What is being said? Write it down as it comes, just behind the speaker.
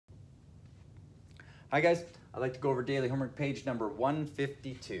Hi guys, I'd like to go over daily homework page number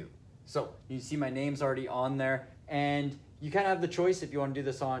 152. So you see my name's already on there, and you kind of have the choice if you want to do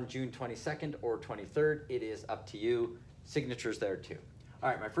this on June 22nd or 23rd. It is up to you. Signature's there too. All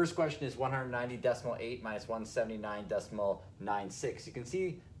right, my first question is 190.8 minus 179.96. You can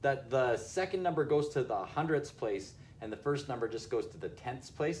see that the second number goes to the hundredths place and the first number just goes to the tenths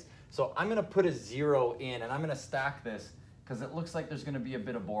place. So I'm gonna put a 0 in and I'm gonna stack this because it looks like there's gonna be a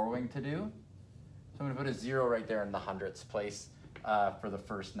bit of borrowing to do. So I'm gonna put a 0 right there in the hundredths place for the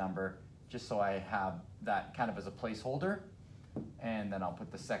first number, just so I have that kind of as a placeholder, and then I'll put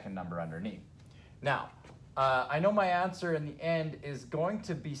the second number underneath. Now, I know my answer in the end is going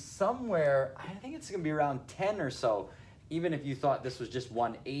to be somewhere, I think it's gonna be around 10 or so, even if you thought this was just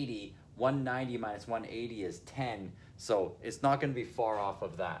 180, 190 minus 180 is 10, so it's not gonna be far off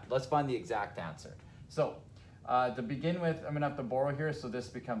of that. Let's find the exact answer. So, to begin with, I'm gonna have to borrow here, so this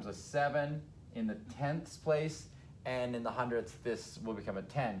becomes a 7 in the tenths place, and in the hundredths, this will become a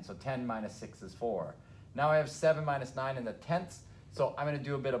 10. So 10 minus 6 is 4. Now I have 7 minus 9 in the tenths, so I'm gonna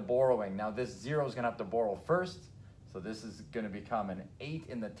do a bit of borrowing. Now this 0 is gonna have to borrow first, so this is gonna become an 8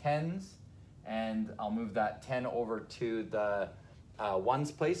 in the tens, and I'll move that 10 over to the ones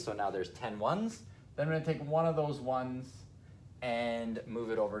place, so now there's 10 ones. Then I'm gonna take one of those ones and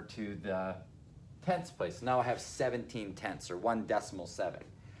move it over to the tenths place. Now I have 17 tenths, or 1.7.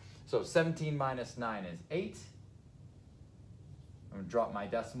 So 17 minus 9 is 8. I'm going to drop my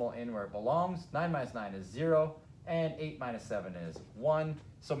decimal in where it belongs. 9 minus 9 is 0, and 8 minus 7 is 1.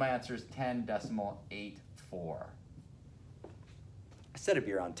 So my answer is 10.84. I said it'd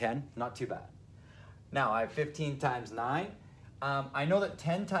be around 10, not too bad. Now I have 15 times 9. I know that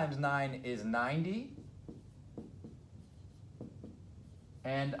 10 times 9 is 90.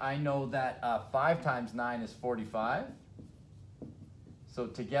 And I know that 5 times 9 is 45. So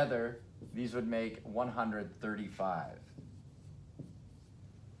together, these would make 135.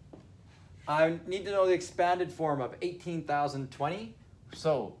 I need to know the expanded form of 18,020.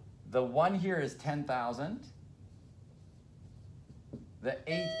 So the 1 here is 10,000. The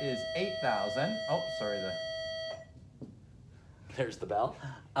 8 is 8,000. Oh, sorry, there's the bell.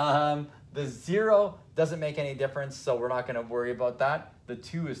 The 0 doesn't make any difference, so we're not gonna worry about that. The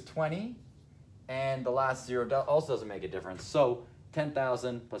 2 is 20, and the last 0 also doesn't make a difference. So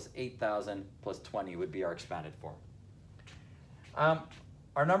 10,000 plus 8,000 plus 20 would be our expanded form.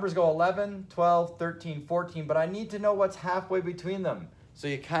 Our numbers go 11, 12, 13, 14, but I need to know what's halfway between them. So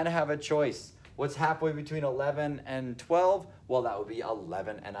you kind of have a choice. What's halfway between 11 and 12? Well, that would be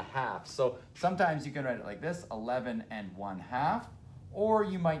 11 and a half. So sometimes you can write it like this, 11 and 1/2, or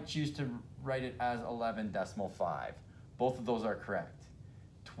you might choose to write it as 11.5. Both of those are correct.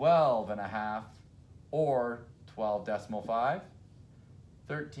 12 and a half or 12.5.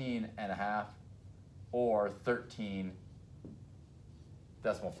 13 and a half or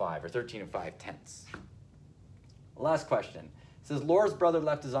 13.5 or 13 5/10. Last question. It says Laura's brother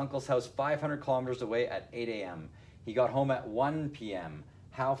left his uncle's house 500 kilometers away at 8 a.m. He got home at 1 p.m.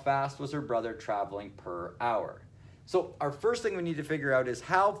 How fast was her brother traveling per hour? So our first thing we need to figure out is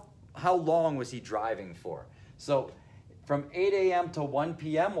how long was he driving for? So from 8 a.m. to 1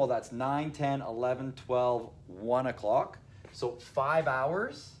 p.m., well, that's 9, 10, 11, 12, 1 o'clock. So 5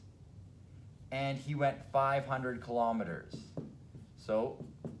 hours, and he went 500 kilometers. So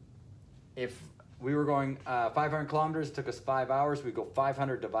if we were going 500 kilometers, it took us 5 hours, we go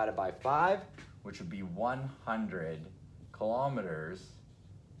 500 divided by 5, which would be 100 kilometers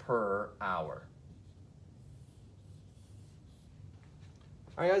per hour.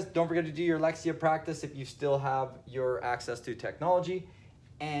 All right, guys, don't forget to do your Lexia practice if you still have your access to technology,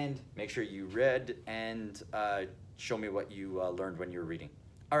 and make sure you read and show me what you learned when you were reading.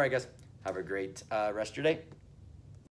 All right, guys, have a great rest of your day.